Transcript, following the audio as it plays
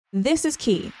This is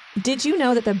key. Did you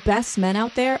know that the best men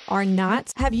out there are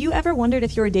not? Have you ever wondered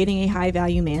if you're dating a high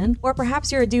value man? Or perhaps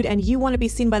you're a dude and you want to be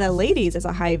seen by the ladies as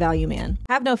a high value man?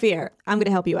 Have no fear. I'm going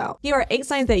to help you out. Here are 8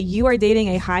 signs that you are dating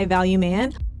a high value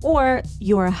man, or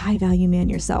you are a high value man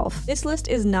yourself. This list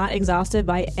is not exhaustive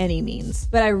by any means,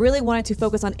 but I really wanted to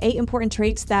focus on 8 important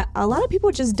traits that a lot of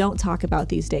people just don't talk about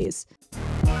these days.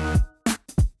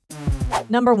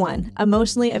 Number 1,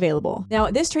 emotionally available.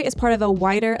 Now, this trait is part of a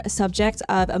wider subject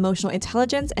of emotional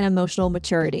intelligence and emotional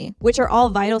maturity, which are all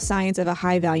vital signs of a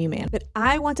high value man. But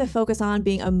I want to focus on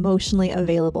being emotionally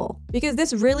available because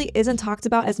this really isn't talked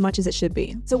about as much as it should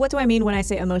be. So what do I mean when I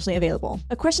say emotionally available?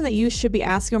 A question that you should be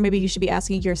asking, or maybe you should be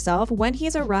asking yourself, when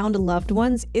he's around loved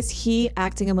ones, is he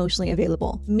acting emotionally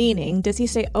available? Meaning, does he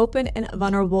stay open and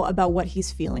vulnerable about what he's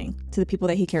feeling to the people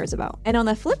that he cares about? And on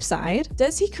the flip side,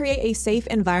 does he create a safe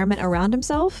environment around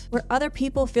himself where other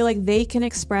people feel like they can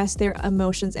express their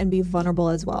emotions and be vulnerable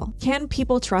as well? Can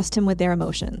people trust him with their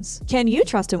emotions? Can you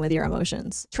trust him with your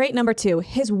emotions? Trait number 2,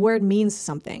 his word means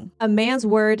something. A man's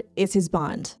word is his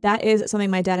bond. That is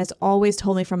something my dad has always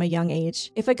told me from a young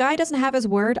age. If a guy doesn't have his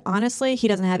word, honestly, he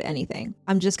doesn't have anything.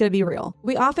 I'm just gonna be real.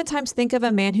 We oftentimes think of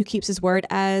a man who keeps his word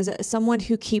as someone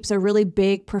who keeps a really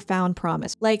big, profound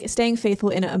promise, like staying faithful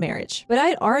in a marriage. But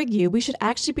I'd argue we should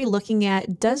actually be looking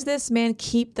at, does this man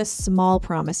keep the small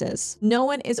promises? No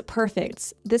one is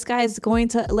perfect. This guy is going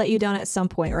to let you down at some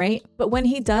point, right? But when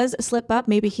he does slip up,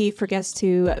 maybe he forgets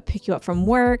to pick you up from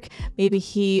work, maybe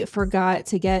he forgot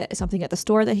to get something at the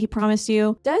store that he promised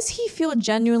you. Does he feel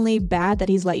genuinely bad that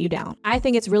he's let you down? I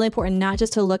think it's really important not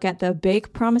just to look at the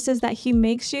big promises that he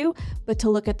makes you, but to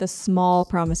look at the small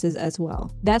promises as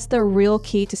well. That's the real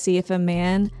key to see if a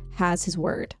man has his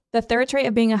word. The third trait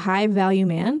of being a high value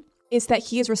man is that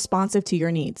he is responsive to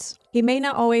your needs. He may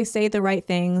not always say the right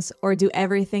things or do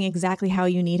everything exactly how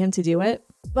you need him to do it,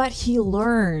 but he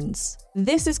learns.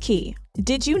 This is key.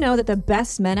 Did you know that the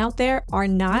best men out there are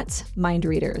not mind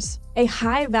readers? A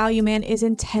high value man is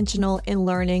intentional in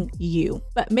learning you,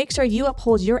 but make sure you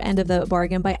uphold your end of the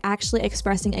bargain by actually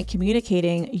expressing and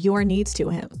communicating your needs to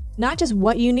him. Not just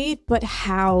what you need, but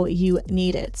how you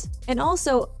need it. And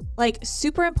also,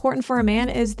 super important for a man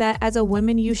is that as a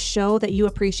woman, you show that you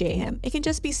appreciate him. It can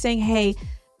just be saying, hey,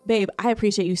 babe, I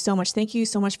appreciate you so much. Thank you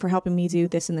so much for helping me do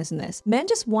this and this and this. Men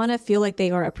just want to feel like they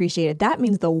are appreciated. That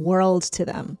means the world to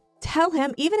them. Tell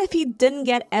him, even if he didn't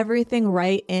get everything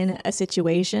right in a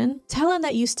situation, tell him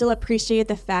that you still appreciate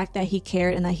the fact that he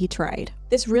cared and that he tried.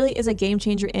 This really is a game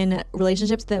changer in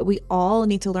relationships, that we all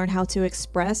need to learn how to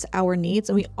express our needs,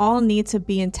 and we all need to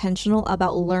be intentional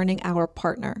about learning our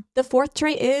partner. The fourth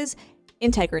trait is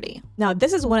integrity. Now,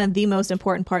 this is one of the most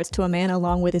important parts to a man,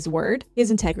 along with his word,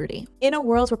 his integrity. In a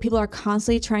world where people are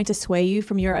constantly trying to sway you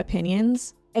from your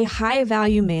opinions, a high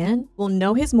value man will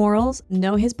know his morals,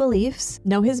 know his beliefs,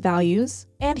 know his values,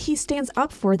 and he stands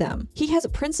up for them. He has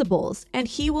principles, and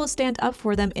he will stand up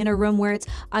for them in a room where it's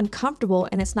uncomfortable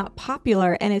and it's not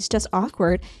popular and it's just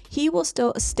awkward. He will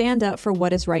still stand up for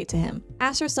what is right to him.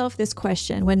 Ask yourself this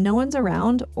question: when no one's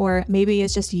around, or maybe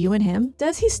it's just you and him,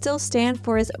 does he still stand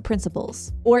for his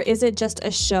principles? Or is it just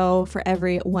a show for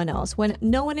everyone else? When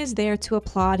no one is there to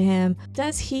applaud him,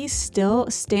 does he still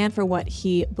stand for what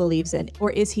he believes in? Or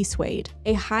is he swayed?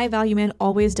 A high value man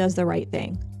always does the right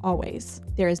thing. Always.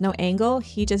 There is no angle,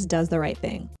 he just does the right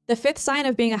thing. The fifth sign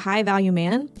of being a high value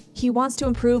man, he wants to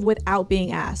improve without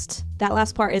being asked. That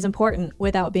last part is important,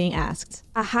 without being asked.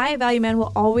 A high value man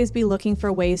will always be looking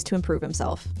for ways to improve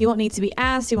himself. He won't need to be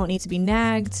asked, he won't need to be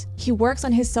nagged. He works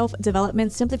on his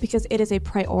self-development simply because it is a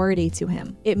priority to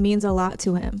him. It means a lot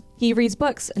to him. He reads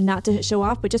books, not to show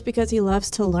off, but just because he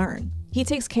loves to learn. He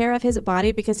takes care of his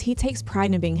body because he takes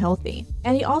pride in being healthy.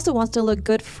 And he also wants to look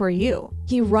good for you.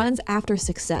 He runs after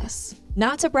success.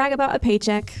 Not to brag about a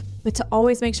paycheck, but to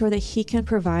always make sure that he can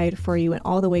provide for you in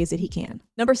all the ways that he can.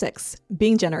 Number 6,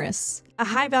 being generous. A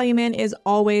high value man is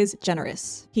always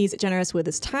generous. He's generous with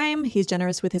his time, he's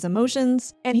generous with his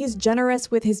emotions, and he's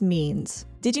generous with his means.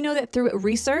 Did you know that through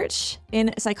research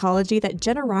in psychology that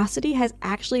generosity has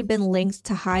actually been linked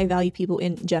to high value people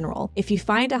in general? If you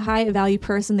find a high value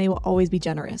person, they will always be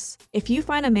generous. If you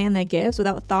find a man that gives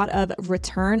without thought of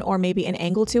return or maybe an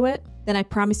angle to it, then I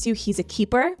promise you he's a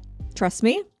keeper. Trust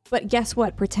me. But guess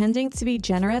what? Pretending to be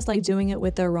generous, like doing it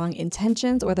with the wrong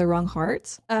intentions or the wrong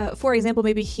heart. For example,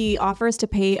 maybe he offers to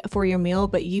pay for your meal,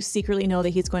 but you secretly know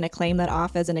that he's going to claim that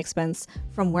off as an expense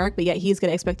from work, but yet he's going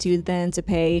to expect you then to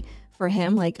pay for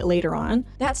him, like later on,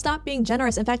 that's not being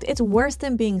generous. In fact, it's worse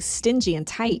than being stingy and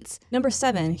tight. Number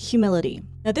 7, humility.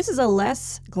 Now, this is a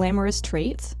less glamorous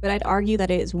trait, but I'd argue that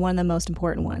it is one of the most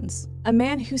important ones. A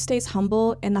man who stays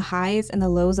humble in the highs and the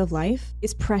lows of life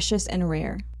is precious and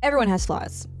rare. Everyone has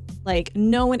flaws. Like,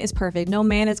 no one is perfect. No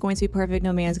man is going to be perfect.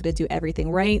 No man is going to do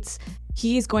everything right.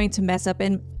 He's going to mess up,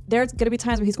 and there's going to be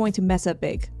times where he's going to mess up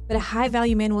big. But a high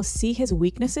value man will see his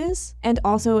weaknesses and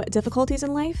also difficulties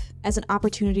in life as an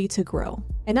opportunity to grow.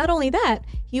 And not only that,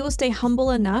 he will stay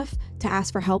humble enough to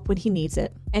ask for help when he needs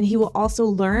it. And he will also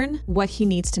learn what he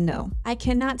needs to know. I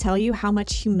cannot tell you how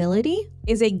much humility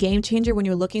is a game changer when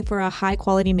you're looking for a high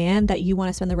quality man that you want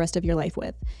to spend the rest of your life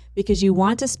with. Because you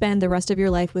want to spend the rest of your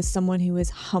life with someone who is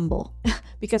humble.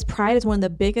 Because pride is one of the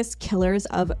biggest killers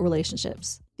of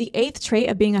relationships. The 8th trait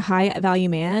of being a high value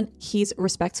man, he's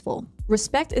respectful.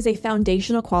 Respect is a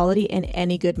foundational quality in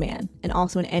any good man and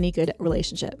also in any good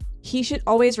relationship. He should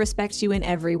always respect you in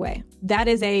every way. That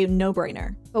is a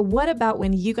no-brainer. But what about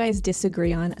when you guys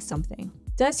disagree on something?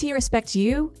 Does he respect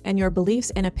you and your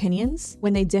beliefs and opinions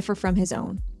when they differ from his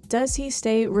own? Does he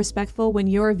stay respectful when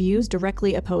your views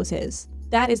directly oppose his?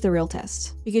 That is the real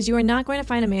test, because you are not going to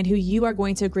find a man who you are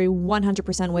going to agree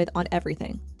 100% with on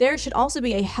everything. There should also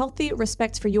be a healthy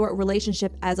respect for your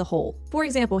relationship as a whole. For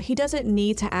example, he doesn't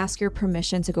need to ask your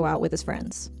permission to go out with his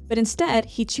friends, but instead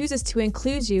he chooses to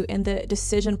include you in the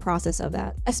decision process of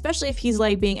that, especially if he's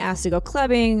like being asked to go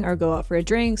clubbing or go out for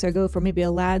drinks or go for maybe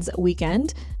a lad's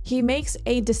weekend. He makes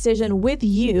a decision with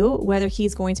you whether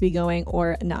he's going to be going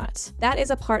or not. That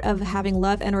is a part of having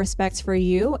love and respect for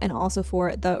you and also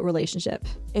for the relationship.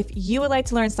 If you would like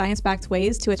to learn science-backed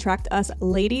ways to attract us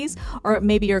ladies, or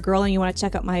maybe you're a girl and you want to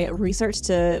check out my research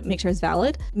to make sure it's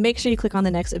valid, make sure you click on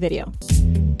the next video.